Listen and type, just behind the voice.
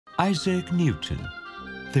Isaac Newton,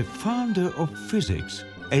 the founder of physics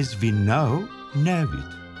as we know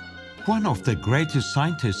it, one of the greatest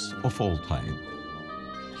scientists of all time.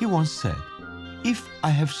 He once said, "If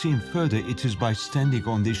I have seen further, it is by standing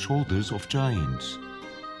on the shoulders of giants."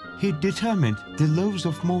 He determined the laws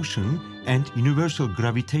of motion and universal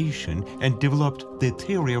gravitation and developed the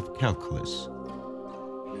theory of calculus.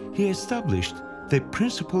 He established the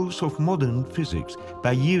principles of modern physics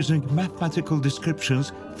by using mathematical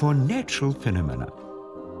descriptions for natural phenomena.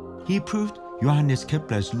 He proved Johannes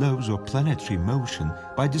Kepler's laws of planetary motion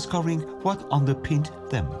by discovering what underpinned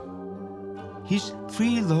them. His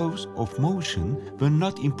three laws of motion were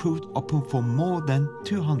not improved upon for more than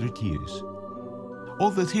 200 years.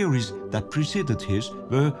 All the theories that preceded his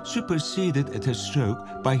were superseded at a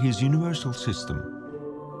stroke by his universal system.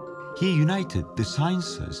 He united the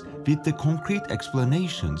sciences with the concrete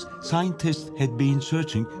explanations scientists had been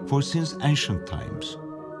searching for since ancient times.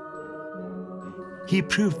 He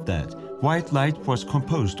proved that white light was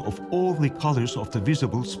composed of all the colors of the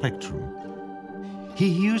visible spectrum. He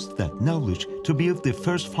used that knowledge to build the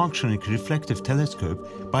first functioning reflective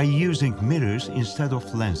telescope by using mirrors instead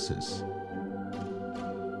of lenses.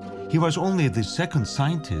 He was only the second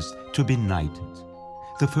scientist to be knighted.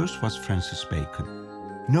 The first was Francis Bacon.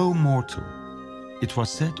 No mortal, it was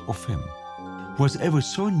said of him, was ever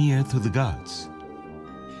so near to the gods.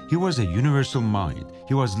 He was a universal mind.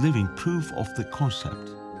 He was living proof of the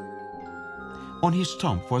concept. On his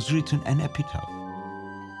tomb was written an epitaph.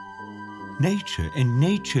 Nature and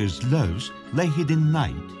nature's laws lay hidden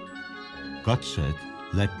night. God said,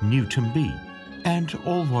 "Let Newton be," and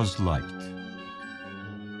all was light.